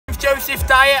Joseph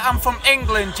Dyer. I'm from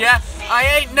England, yeah? I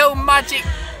ain't no magic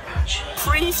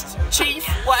priest, chief,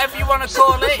 whatever you want to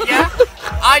call it, yeah?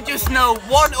 I just know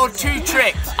 1 or 2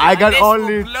 tricks. I got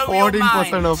only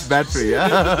 14% of battery,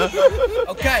 yeah?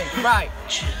 Okay, right.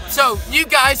 So, you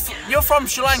guys, you're from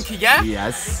Sri Lanka, yeah?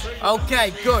 Yes.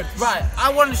 Okay, good. Right,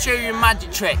 I want to show you a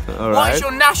magic trick. All What's right.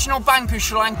 your national bank of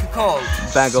Sri Lanka called?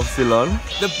 Bank of Ceylon.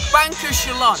 The Bank of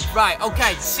Ceylon. Right,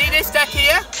 okay. See this deck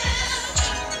here?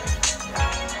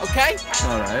 Okay?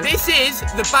 Alright. This is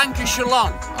the Bank of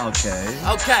Ceylon. Okay.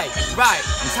 Okay, right.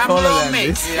 Camera taller on than me.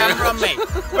 this. Camera on me.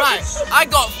 Right, I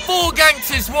got 4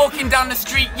 gangsters walking down the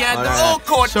street, yeah? All They're right. all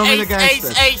called Show me the Ace,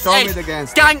 gangsters. Ace, Ace, Show me Ace. the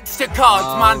gangsters. Gangster cards,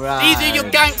 man. All These are your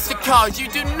right. gangster cards. You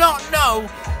do not know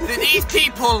that these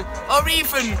people are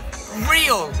even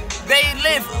real. They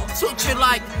live such a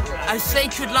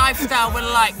sacred lifestyle. We're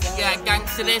like, yeah,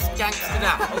 gangster this, gangster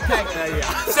that. Okay.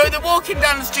 So they're walking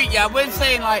down the street, yeah. We're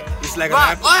saying like, It's like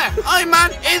right, a oi,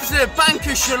 man, it's the Bank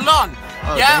of Ceylon.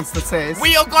 Oh, Yeah, gangster says.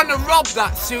 we are gonna rob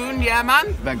that soon, yeah,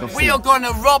 man. Bank of We are Ceylon.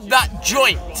 gonna rob that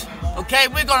joint. Okay,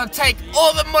 we're gonna take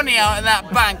all the money out of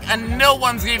that bank, and no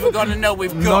one's even gonna know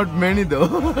we've got. Not many though.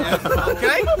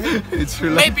 Okay. It's Sri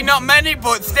Lanka. Maybe not many,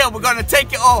 but still, we're gonna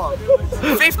take it all.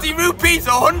 50 rupees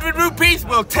or 100 rupees,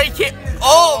 we'll take it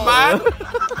all, man.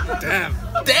 damn.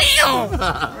 Damn!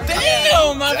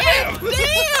 Damn, my friend!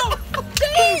 Damn!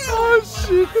 Damn! Oh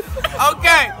shit.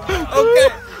 Okay, okay.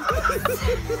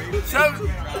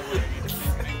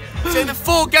 So the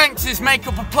 4 gangsters make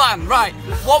up a plan, right?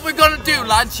 What we're gonna do,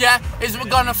 lads, yeah, is we're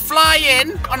gonna fly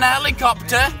in on a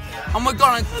helicopter and we're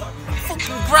gonna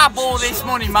fucking grab all this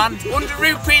money, man. 100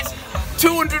 rupees,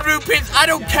 200 rupees, I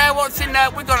don't care what's in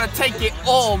there, we're gonna take it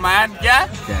all, man, yeah?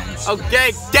 Gangsters.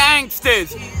 Okay,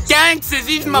 gangsters. Gangsters,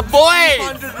 these are my boys.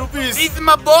 100 rupees. These are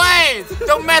my boys.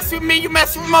 Don't mess with me, you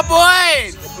mess with my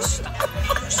boys.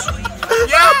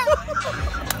 Yeah?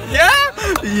 Yeah?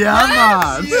 Yeah,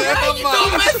 man. Yeah, you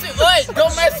don't mess with, wait,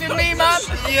 don't mess with me, man.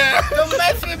 Yeah. Don't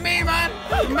mess with me, man.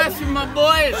 You mess with my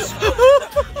boys.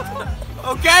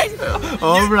 Okay?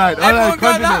 Alright, Everyone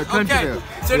got that? continue. Okay.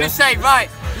 So they say, right,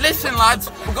 listen lads,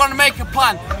 we're gonna make a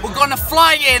plan. We're gonna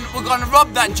fly in, we're gonna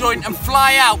rob that joint and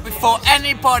fly out before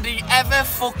anybody ever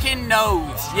fucking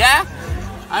knows, yeah?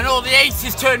 And all the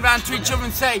aces turn around to each other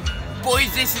and say,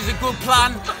 boys, this is a good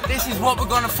plan. This is what we're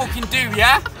gonna fucking do,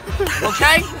 yeah?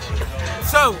 Okay?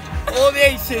 So, all the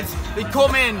aces, they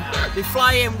come in, they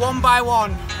fly in 1 by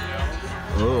 1.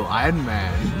 Oh, Iron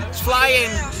Man. Fly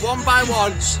in 1 by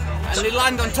 1, and they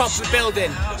land on top of the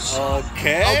building.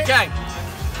 Okay. Okay.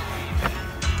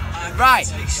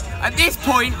 Right. At this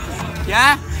point,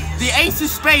 yeah, the Ace of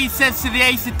Spades says to the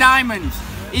Ace of Diamonds,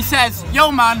 he says,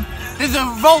 yo man, there's a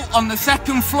vault on the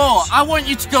 2nd floor. I want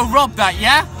you to go rob that,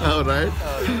 yeah? Alright.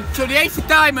 So the Ace of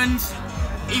Diamonds,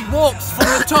 he walks from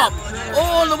the top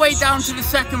all the way down to the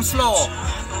 2nd floor.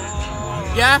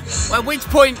 Yeah? At which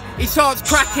point he starts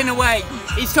cracking away.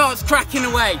 He starts cracking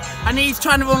away. And he's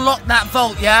trying to unlock that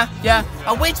vault, yeah? Yeah.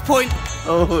 At which point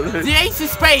Oh, the Ace of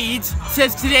Spades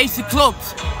says to the Ace of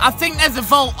Clubs, I think there's a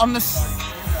vault on the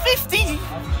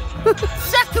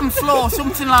 52nd floor,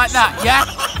 something like that, yeah?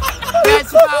 Yeah,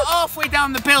 it's about halfway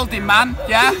down the building, man,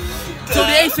 yeah? So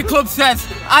the Ace of Clubs says,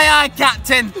 aye aye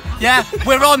captain, yeah,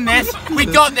 we're on this, we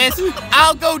got this,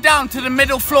 I'll go down to the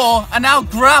middle floor and I'll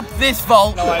grab this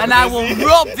vault and I will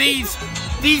rob these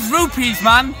rupees,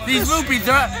 man. These rupees,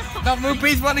 are not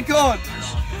rupees, what are they called?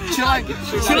 Sri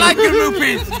Lankan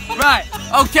rupees. Right,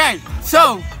 okay,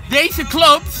 so the Ace of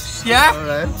Clubs, yeah,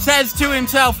 Alright. says to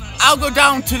himself, I'll go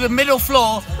down to the middle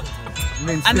floor.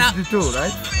 means And 52,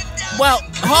 right? Well,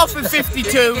 half of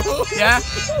 52, yeah?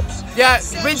 Yeah,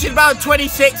 which is about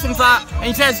 26 and that. And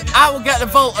he says, I will get the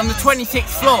vault on the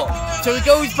 26th floor. So he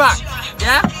goes back,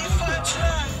 yeah?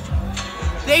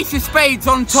 The Ace of Spades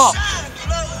on top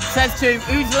says to him,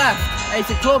 who's left? Ace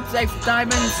of Clubs, Ace of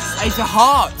Diamonds, Ace of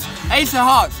Hearts. Ace of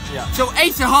Hearts. Yeah. So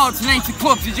Ace of Hearts and Ace of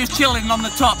Clubs are just chilling on the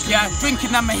top, yeah?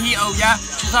 Drinking their mojito, yeah?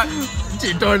 It's like,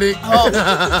 Gin tonic. oh,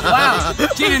 wow,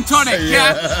 gin and tonic,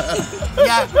 yeah?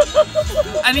 Yeah.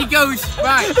 And he goes,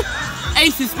 right,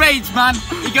 Ace of Spades, man.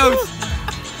 He goes,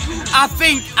 I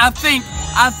think,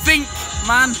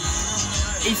 man.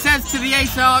 He says to the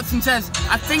Ace of Hearts and says,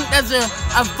 I think there's a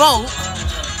vault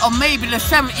on maybe the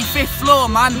 75th floor,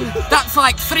 man. That's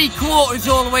like 3/4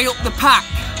 all the way up the pack.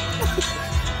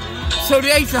 So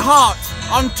the Ace of Hearts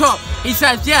on top, he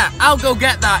says, yeah, I'll go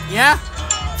get that, yeah?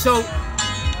 So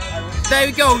there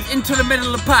he goes into the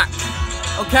middle of the pack,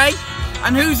 okay?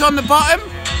 And who's on the bottom?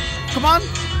 Come on,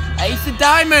 Ace of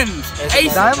Diamonds.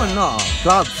 Ace Diamond, no.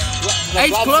 Clubs.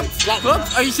 Ace Clubs?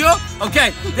 Clubs? Are you sure?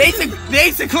 Okay, the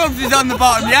Ace of Clubs is on the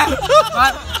bottom, yeah?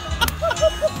 Right.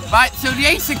 Right, so the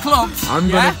ace of clubs. I'm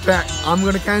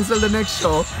gonna cancel the next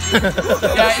show.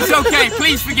 Yeah, it's okay.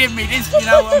 Please forgive me. This,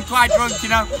 I'm quite drunk,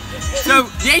 So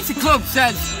the ace of clubs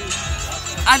says,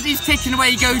 as he's ticking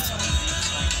away, he goes,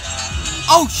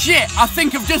 "Oh shit! I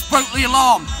think I've just broke the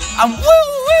alarm." And woo,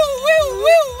 woo, woo,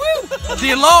 woo, woo.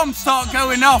 The alarms start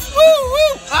going off. Woo,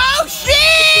 woo. Oh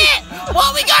shit!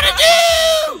 What we gotta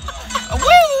do?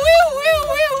 Woo, woo, woo,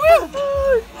 woo,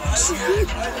 woo.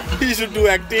 He should do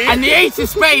acting. And the ace of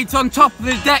spades on top of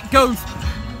the deck goes,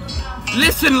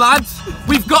 "Listen lads,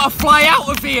 we've got to fly out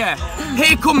of here.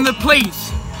 Here come the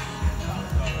police."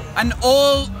 And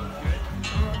all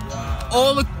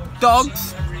the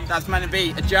dogs, that's meant to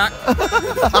be a jack.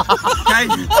 Okay,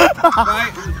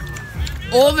 right.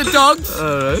 All the dogs,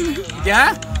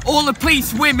 yeah, all the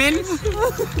police women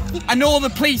and all the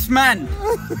policemen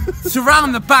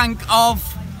surround the bank of,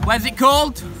 where's it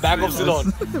called? Bank of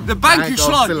Ceylon. The bank of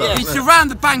Ceylon. They surround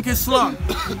the bank of Ceylon.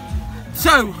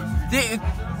 So the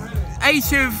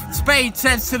ace of spades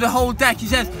says to the whole deck, he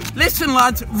says, "Listen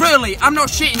lads, really, I'm not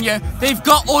shitting you, they've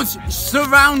got us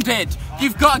surrounded.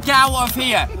 You've got to get out of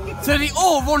here." So they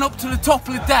all run up to the top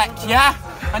of the deck, yeah?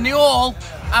 And they all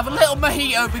have a little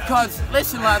mojito because,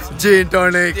 listen lads, Gin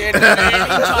tonic. gin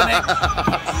tonic.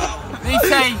 They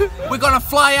say, "We're gonna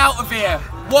fly out of here,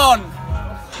 one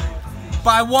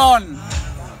by one,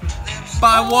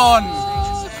 by one,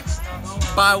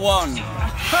 by one."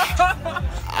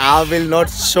 I will not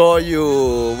show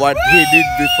you what he did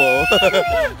before.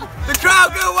 The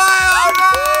crowd go wild!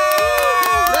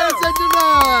 Ladies and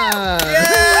gentlemen.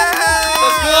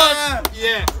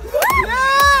 Yeah.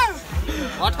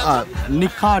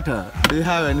 Nick Carter, do you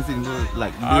have anything to,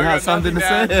 like? Do you have something to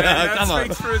say? That Come on.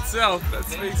 speaks for itself. That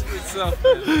speaks for itself.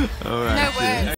 All right. No words.